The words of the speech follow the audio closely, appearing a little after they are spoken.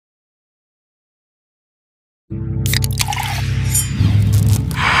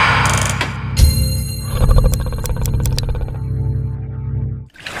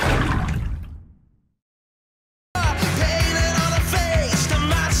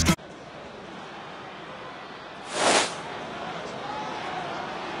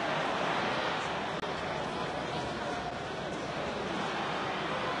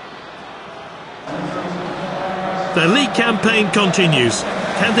The league campaign continues.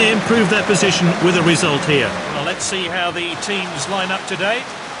 Can they improve their position with a result here? Well, let's see how the teams line up today.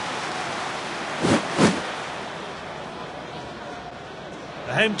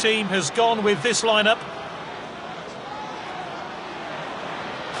 The home team has gone with this lineup.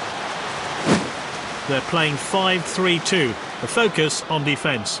 They're playing 5-3-2. The focus on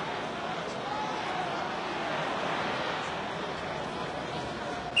defence.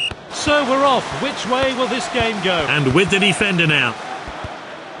 So we're off. Which way will this game go? And with the defender now.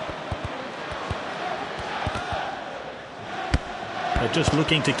 They're just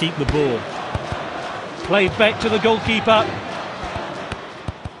looking to keep the ball. Played back to the goalkeeper.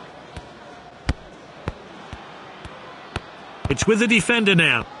 It's with the defender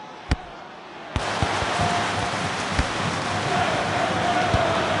now.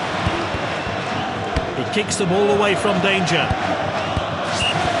 He kicks the ball away from danger.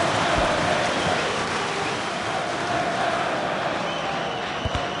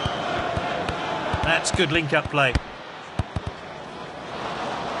 That's good link-up play.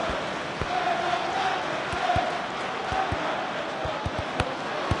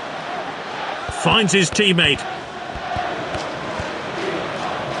 Finds his teammate.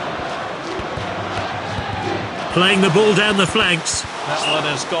 Playing the ball down the flanks. That one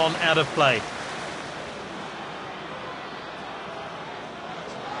has gone out of play.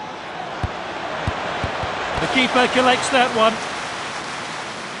 The keeper collects that one.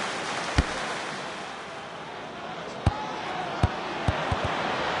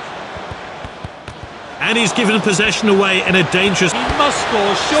 And he's given possession away in a dangerous... He must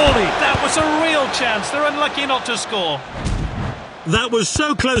score, surely. That was a real chance. They're unlucky not to score. That was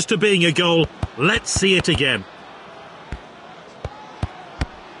so close to being a goal. Let's see it again.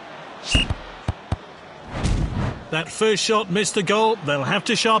 That first shot missed the goal. They'll have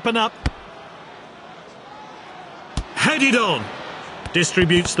to sharpen up. Headed on.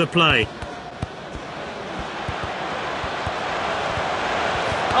 Distributes the play.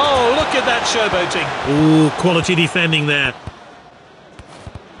 Oh, look at that showboating. Ooh, quality defending there.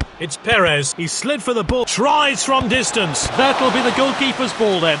 It's Perez. He slid for the ball. Tries from distance. That'll be the goalkeeper's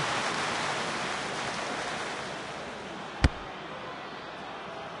ball then.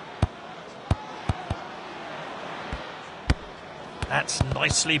 That's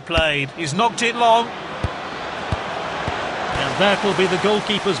nicely played. He's knocked it long. And that'll be the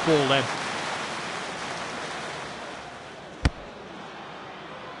goalkeeper's ball then.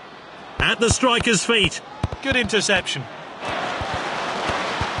 At the striker's feet. Good interception.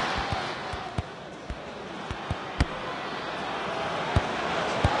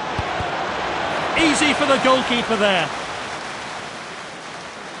 Easy for the goalkeeper there.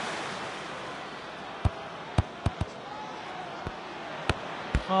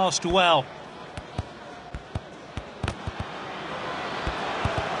 Passed well.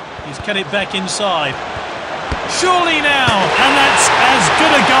 He's cut it back inside. Surely now! And that's as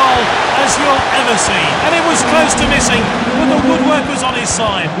good a goal as you'll ever see. And it was close to missing, but the woodwork was on his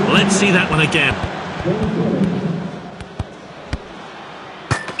side. Let's see that one again.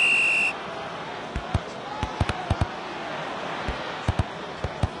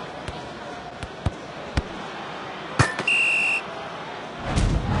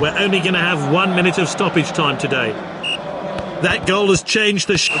 We're only going to have 1 minute of stoppage time today. That goal has changed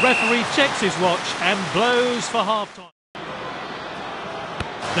the... The referee checks his watch and blows for half-time.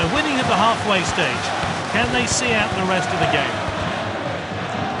 They're winning at the halfway stage. Can they see out the rest of the game?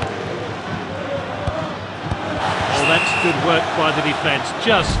 Oh, that's good work by the defence,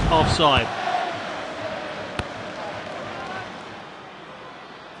 just offside.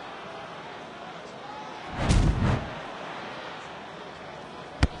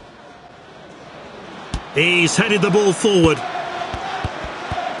 He's headed the ball forward.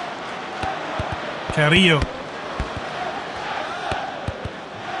 Carrillo.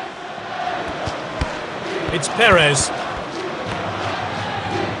 It's Perez.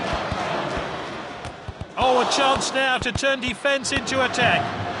 Oh, a chance now to turn defence into attack.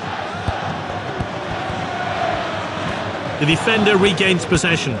 The defender regains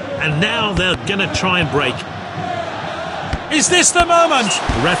possession, and now they're going to try and break. Is this the moment?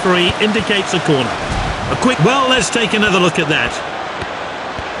 The referee indicates a corner. A quick... Well, let's take another look at that.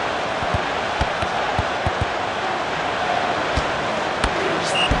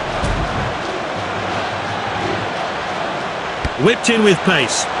 Whipped in with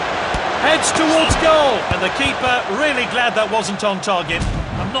pace. Heads towards goal. And the keeper really glad that wasn't on target.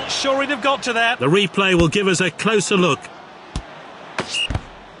 I'm not sure he'd have got to that. The replay will give us a closer look.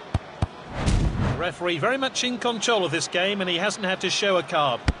 The referee very much in control of this game, and he hasn't had to show a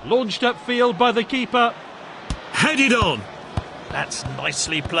card. Launched upfield by the keeper. Headed on. That's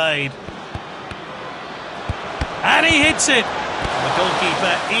nicely played. And he hits it. The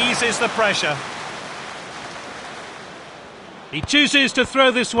goalkeeper eases the pressure. He chooses to throw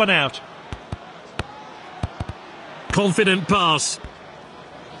this one out. Confident pass.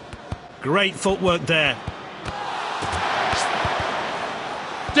 Great footwork there.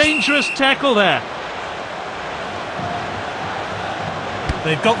 Dangerous tackle there.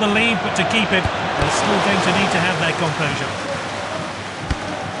 They've got the lead, but to keep it, they're still going to need to have their composure.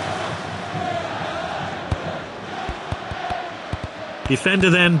 Defender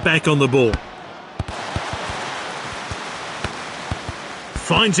then back on the ball.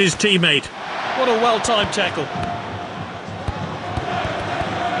 Finds his teammate. What a well-timed tackle.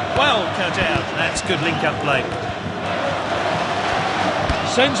 Well cut out. That's good link-up play.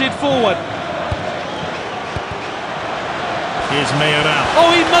 Sends it forward. Here's Mayoral.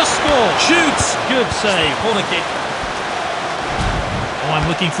 Oh, he must score. Shoots. Good save. Corner kick. Oh, I'm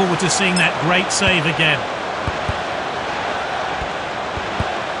looking forward to seeing that great save again.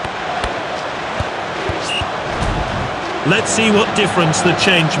 Let's see what difference the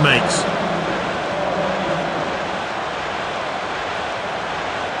change makes.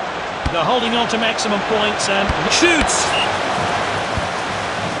 They're holding on to maximum points and shoots.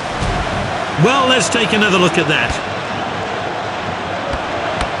 Well, let's take another look at that.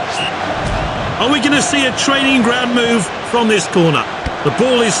 Are we going to see a training ground move from this corner? The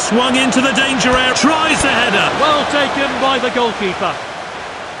ball is swung into the danger area. Tries the header. Well taken by the goalkeeper.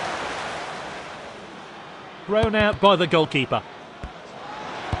 Thrown out by the goalkeeper.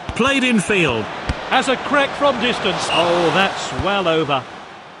 Played in field. Has a crack from distance. Oh, that's well over.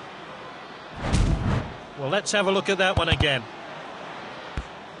 Well, let's have a look at that one again.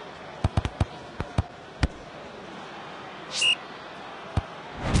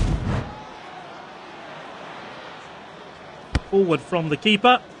 Forward from the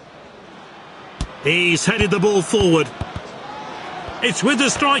keeper. He's headed the ball forward. It's with the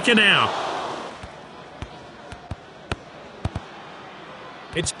striker now.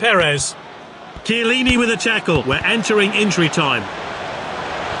 It's Perez. Chiellini with a tackle. We're entering injury time.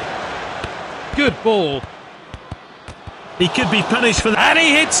 Good ball. He could be punished for that. And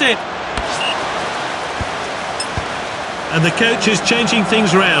he hits it. And the coach is changing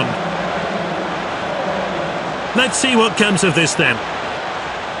things round. Let's see what comes of this then.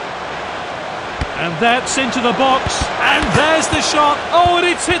 And that's into the box. And there's the shot. Oh, and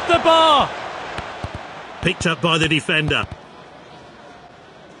it's hit the bar. Picked up by the defender.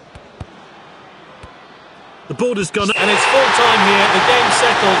 The ball has gone. And it's full time here. The game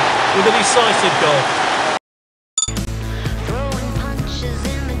settled with a decisive goal.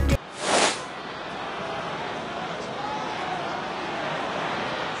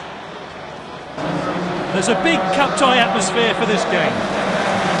 There's a big cup tie atmosphere for this game.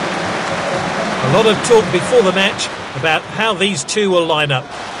 A lot of talk before the match about how these two will line up.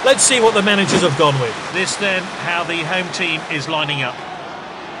 Let's see what the managers have gone with. This then, how the home team is lining up.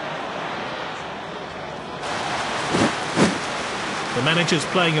 The manager's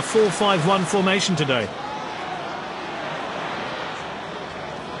playing a 4-5-1 formation today.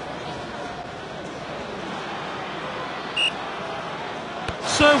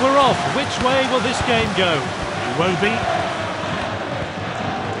 So we're off. Which way will this game go? Iwobi.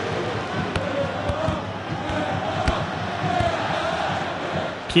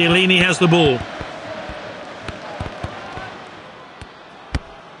 Chiellini has the ball.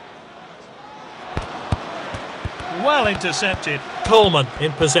 Well intercepted. Coleman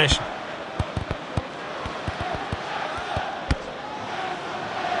in possession.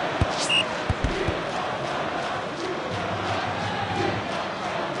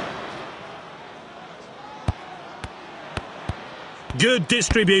 Good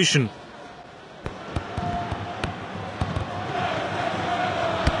distribution.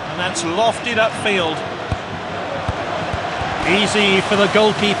 And that's lofted upfield. Easy for the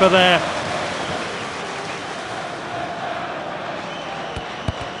goalkeeper there.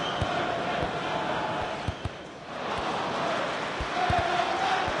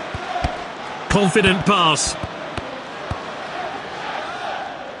 Confident pass.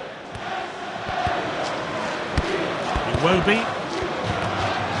 Iwobi.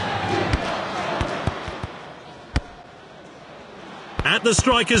 At the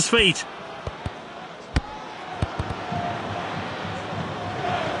striker's feet.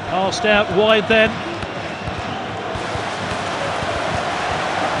 Passed out wide then.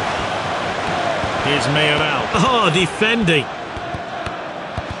 Here's Mayoral. Oh, defending.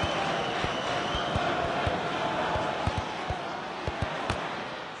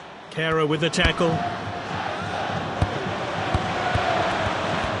 Kara with the tackle.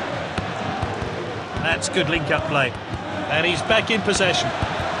 That's good link-up play. And he's back in possession.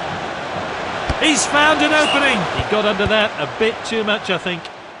 He's found an opening. He got under that a bit too much, I think.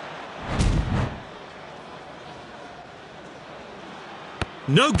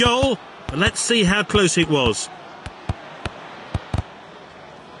 No goal, but let's see how close it was.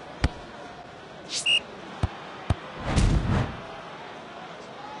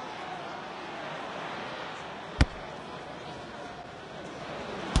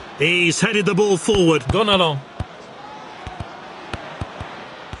 He's headed the ball forward. Gone along.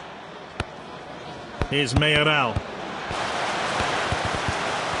 Here's Mayoral.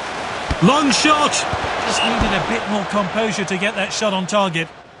 Long shot! Just needed a bit more composure to get that shot on target.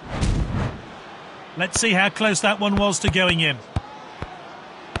 Let's see how close that one was to going in.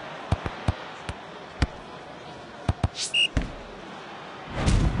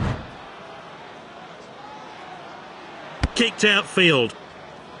 Kicked outfield.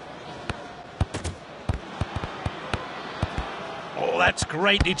 Oh, that's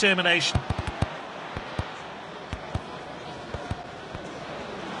great determination.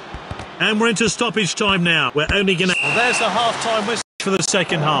 And we're into stoppage time now. We're only going to... Well, there's the half-time whistle for the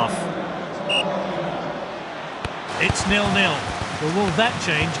second half. It's 0-0. Well, will that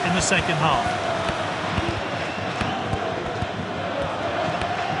change in the second half?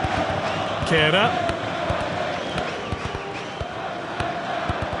 Kera.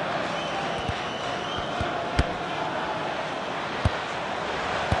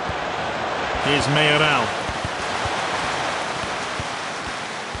 Here's Mayoral.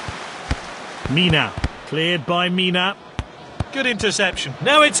 Mina. Cleared by Mina. Good interception.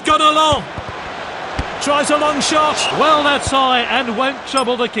 Now it's gone along. Tries a long shot. Well, that's high and won't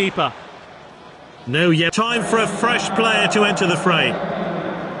trouble the keeper. No yet. Time for a fresh player to enter the fray.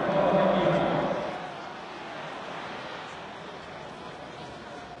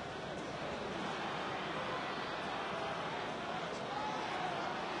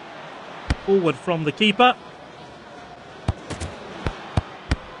 Forward from the keeper.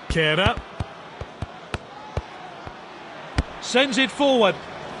 Kera. Sends it forward.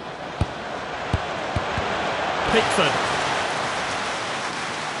 Pickford.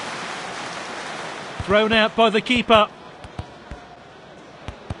 Thrown out by the keeper.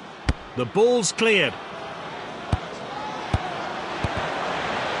 The ball's cleared.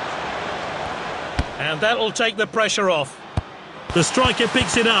 And that'll take the pressure off. The striker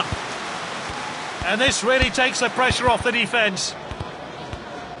picks it up. And this really takes the pressure off the defence.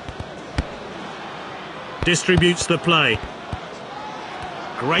 Distributes the play.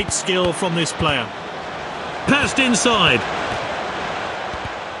 Great skill from this player. Passed inside.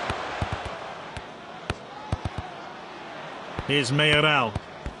 Here's Mayoral.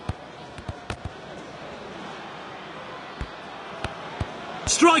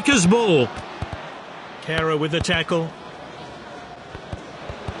 Striker's ball. Kera with the tackle.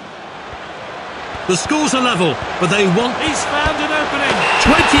 The scores are level, but they want... He's found an opening.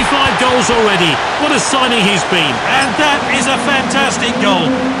 25 goals already. What a signing he's been. And that is a fantastic goal.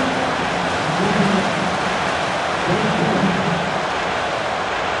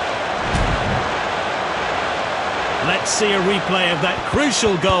 Let's see a replay of that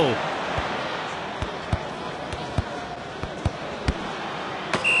crucial goal.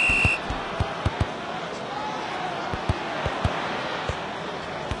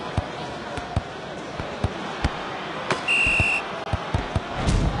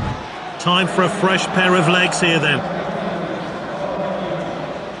 Time for a fresh pair of legs here then.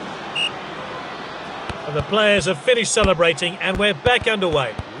 And the players have finished celebrating and we're back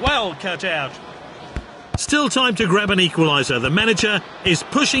underway. Well cut out. Still time to grab an equaliser. The manager is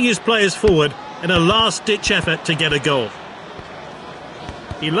pushing his players forward in a last-ditch effort to get a goal.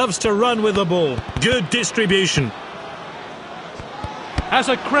 He loves to run with the ball. Good distribution. Has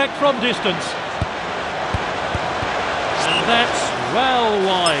a crack from distance. And that's well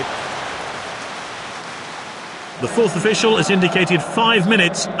wide. The fourth official has indicated 5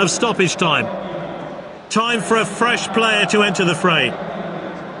 minutes of stoppage time. Time for a fresh player to enter the fray.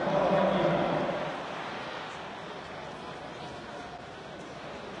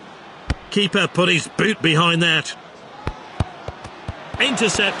 Keeper put his boot behind that.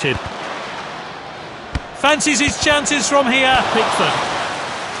 Intercepted. Fancies his chances from here. Pickford.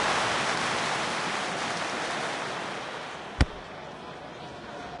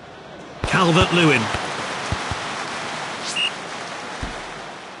 Calvert-Lewin.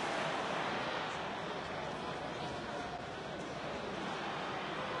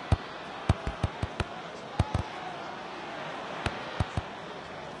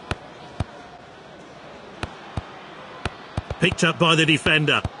 Picked up by the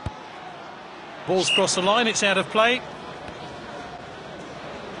defender. Ball's crossed the line, it's out of play.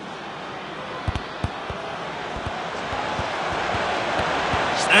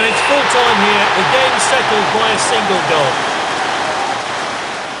 And it's full time here, the game settled by a single goal.